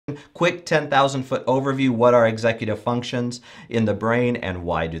quick 10,000 foot overview. What are executive functions in the brain and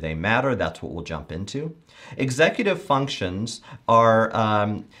why do they matter? That's what we'll jump into. Executive functions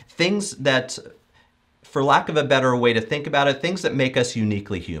are things that, for lack of a better way to think about it, things that make us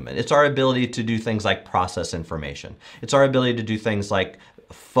uniquely human. It's our ability to do things like process information. It's our ability to do things like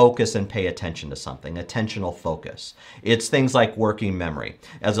focus and pay attention to something, attentional focus. It's things like working memory.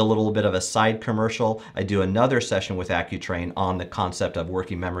 As a little bit of a side commercial, I do another session with AccuTrain on the concept of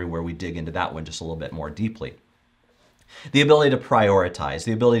working memory where we dig into that one just a little bit more deeply. The ability to prioritize,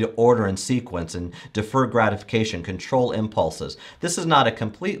 the ability to order and sequence and defer gratification, control impulses. This is not a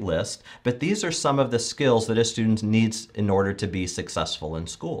complete list, but these are some of the skills that a student needs in order to be successful in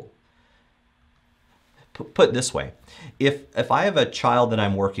school. Put this way, if I have a child that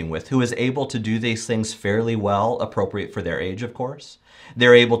I'm working with who is able to do these things fairly well, appropriate for their age, of course,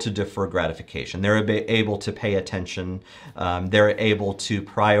 they're able to defer gratification, they're able to pay attention, they're able to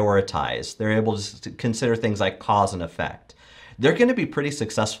prioritize, they're able to consider things like cause and effect. They're going to be pretty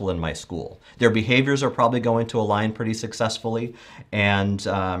successful in my school. Their behaviors are probably going to align pretty successfully, and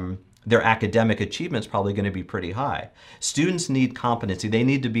their academic achievement is probably going to be pretty high. Students need competency. They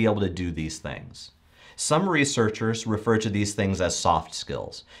need to be able to do these things. Some researchers refer to these things as soft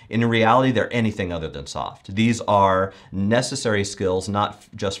skills. In reality, they're anything other than soft. These are necessary skills, not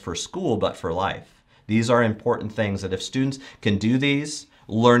just for school, but for life. These are important things that if students can do these,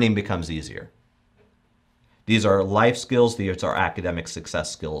 learning becomes easier. These are life skills. These are academic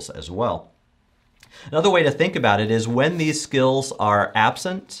success skills as well. Another way to think about it is when these skills are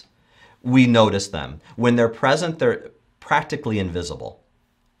absent, we notice them. When they're present, they're practically invisible.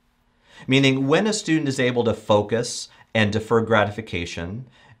 Meaning when a student is able to focus and defer gratification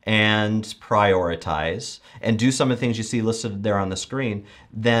and prioritize and do some of the things you see listed there on the screen,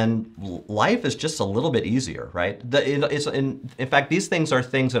 then life is just a little bit easier, right? In fact, these things are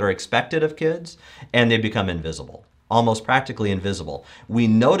things that are expected of kids and they become invisible, almost practically invisible. We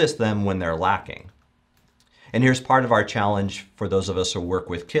notice them when they're lacking. And here's part of our challenge for those of us who work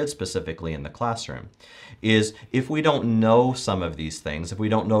with kids specifically in the classroom, is if we don't know some of these things, if we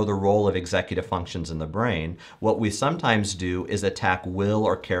don't know the role of executive functions in the brain, what we sometimes do is attack will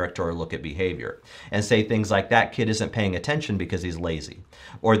or character or look at behavior and say things like that kid isn't paying attention because he's lazy,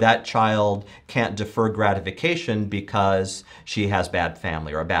 or that child can't defer gratification because she has bad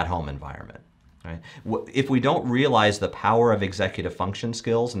family or a bad home environment. Right? If we don't realize the power of executive function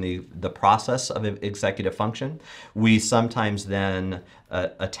skills and the process of executive function, we sometimes then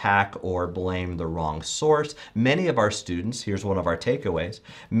attack or blame the wrong source. Many of our students, here's one of our takeaways,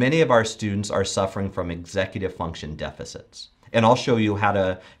 many of our students are suffering from executive function deficits. And I'll show you how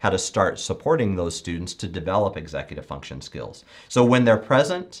to start supporting those students to develop executive function skills. So when they're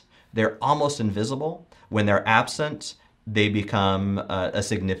present, they're almost invisible. When they're absent, they become a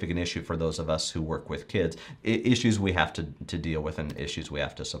significant issue for those of us who work with kids, issues we have to deal with and issues we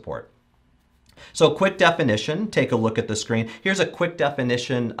have to support. So quick definition, take a look at the screen. Here's a quick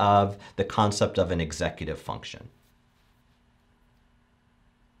definition of the concept of an executive function.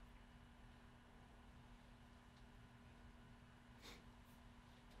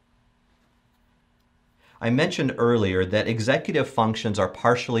 I mentioned earlier that executive functions are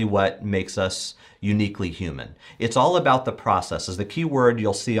partially what makes us uniquely human. It's all about the processes. The key word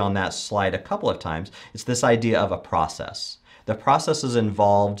you'll see on that slide a couple of times, it's this idea of a process. The process is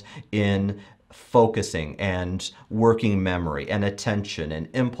involved in focusing and working memory and attention and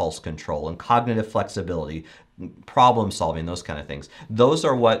impulse control and cognitive flexibility, problem solving, those kind of things. Those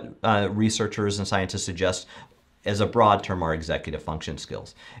are what researchers and scientists suggest as a broad term are executive function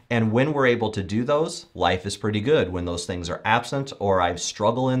skills. And when we're able to do those, life is pretty good. When those things are absent or I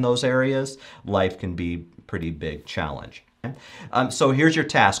struggle in those areas, life can be a pretty big challenge. So here's your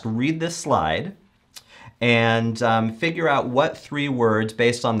task. Read this slide and figure out what 3 words,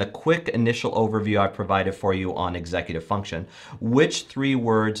 based on the quick initial overview I provided for you on executive function, which 3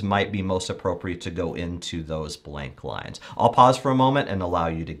 words might be most appropriate to go into those blank lines. I'll pause for a moment and allow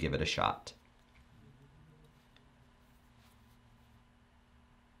you to give it a shot.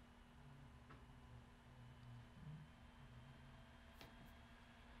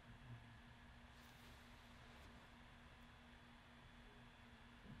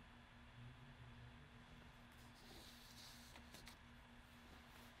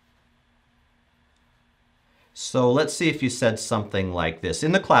 So let's see if you said something like this.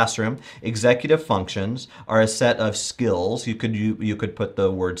 In the classroom, executive functions are a set of skills. You could put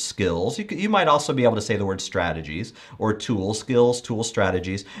the word skills. You might also be able to say the word strategies or tool skills, tool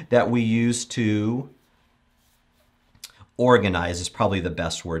strategies that we use to Organize is probably the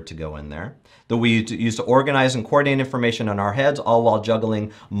best word to go in there. That we use to organize and coordinate information in our heads, all while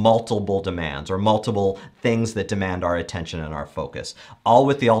juggling multiple demands or multiple things that demand our attention and our focus. All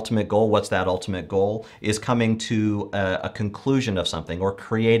with the ultimate goal. What's that ultimate goal? Is coming to a conclusion of something or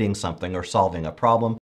creating something or solving a problem.